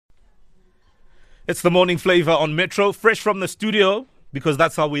It's the morning flavor on Metro, fresh from the studio, because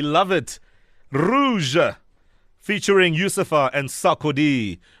that's how we love it. Rouge, featuring Yusufa and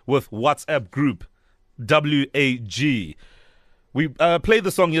Sarkodie with WhatsApp group WAG. We played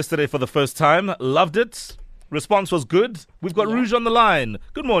the song yesterday for the first time, loved it. Response was good. We've got Rouge on the line.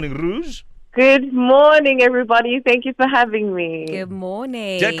 Good morning, Rouge. Good morning, everybody. Thank you for having me. Good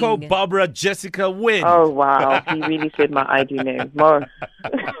morning. Deko, Barbara, Jessica, Wedi. Oh, wow. He really said my ID name. Mo.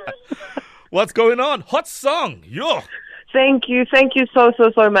 What's going on? Hot song. Yo. Thank you. Thank you so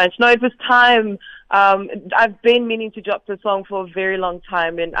much. No, it was time. I've been meaning to drop the song for a very long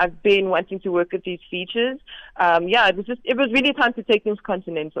time, and I've been wanting to work with these features. It was really time to take things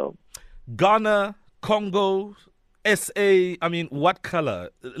continental. Ghana, Congo, SA, I mean, what color?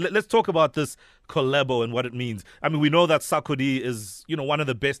 Let's talk about this collabo and what it means. I mean, we know that Sarkodie is, one of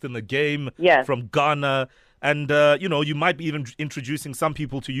the best in the game from Ghana. And, you might be even introducing some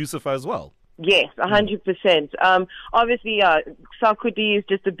people to Yusufa as well. Yes, 100%. Obviously, Sarkodie is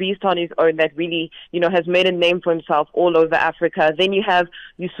just a beast on his own that really, has made a name for himself all over Africa. Then you have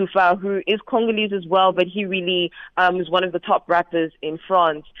Yusufa, who is Congolese as well, but he really is one of the top rappers in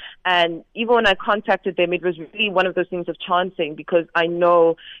France. And even when I contacted them, it was really one of those things of chancing, because I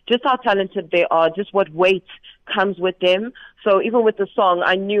know just how talented they are, just what weight comes with them. So even with the song,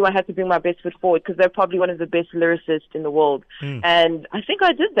 I knew I had to bring my best foot forward, because they're probably one of the best lyricists in the world. And I think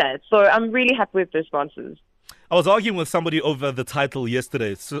I did that. So I'm really happy with the responses. I was arguing with somebody over the title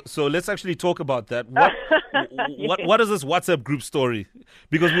yesterday. So let's actually talk about that. What is this WhatsApp group story?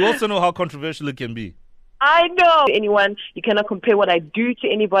 Because we also know how controversial it can be. I know. Anyone, you cannot compare what I do to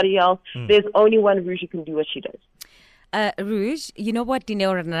anybody else. There's only one Rouge who can do what she does. Rouge, you know what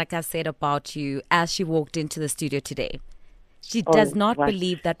Dineo Ranaka said about you as she walked into the studio today? She does not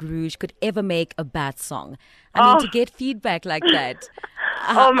believe that Rouge could ever make a bad song. I mean, to get feedback like that.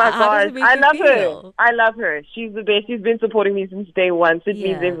 Oh my gosh, I love her. I love her. She's the best. She's been supporting me since day one. So it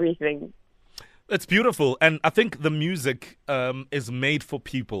means everything. It's beautiful. And I think the music is made for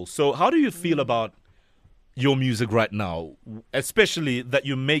people. So how do you feel about your music right now? Especially that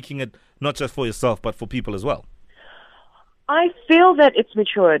you're making it not just for yourself, but for people as well. I feel that it's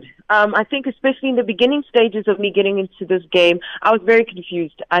matured. I think especially in the beginning stages of me getting into this game, I was very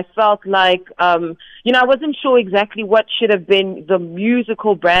confused. I felt like, I wasn't sure exactly what should have been the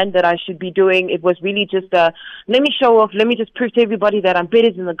musical brand that I should be doing. It was really just let me show off, let me just prove to everybody that I'm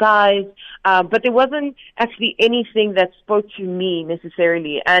better than the guys. But there wasn't actually anything that spoke to me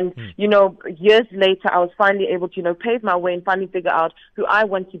necessarily. And, years later, I was finally able to, pave my way and finally figure out who I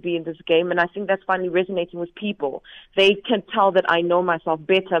want to be in this game. And I think that's finally resonating with people. They can tell that I know myself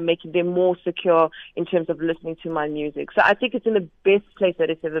better, making them more secure in terms of listening to my music. So I think it's in the best place that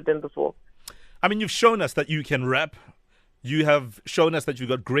it's ever been before. I mean, you've shown us that you can rap. You have shown us that you've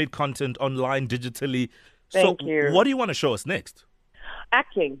got great content online, digitally. Thank you. What do you want to show us next?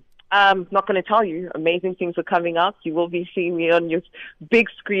 Acting. Not going to tell you. Amazing things are coming up. You will be seeing me on your big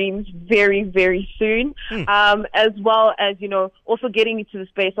screens very, very soon. As well as, also getting into the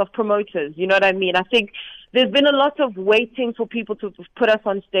space of promoters. You know what I mean? I think there's been a lot of waiting for people to put us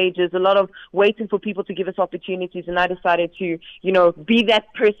on stages, a lot of waiting for people to give us opportunities. And I decided to, be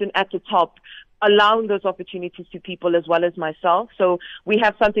that person at the top, allowing those opportunities to people as well as myself. So we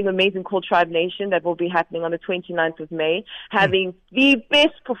have something amazing called Tribe Nation that will be happening on the 29th of May, having the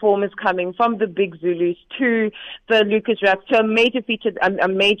best performers coming from the Big Zulus to the Lucas Rap to a major feature, a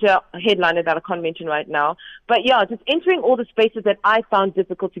major headliner that I can't mention right now. But yeah, just entering all the spaces that I found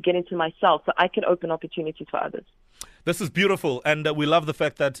difficult to get into myself so I can open opportunities for others. This is beautiful. And we love the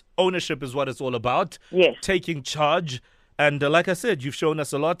fact that ownership is what it's all about. Yes. Taking charge. And like I said, you've shown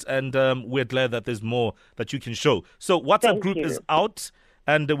us a lot, and we're glad that there's more that you can show. So WhatsApp group is out,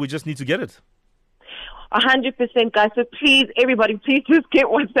 and we just need to get it. 100%, guys. So please, everybody, please just get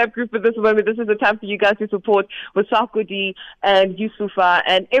WhatsApp group for this moment. This is the time for you guys to support with Sarkodie and Yusufa,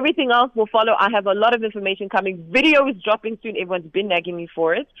 and everything else will follow. I have a lot of information coming. Video is dropping soon. Everyone's been nagging me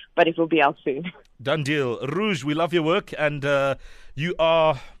for it, but it will be out soon. Done deal. Rouge, we love your work, and you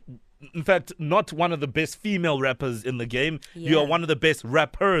are... in fact, not one of the best female rappers in the game. You are one of the best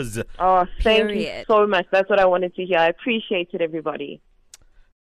rappers. Oh, thank you so much. That's what I wanted to hear. I appreciate it, everybody.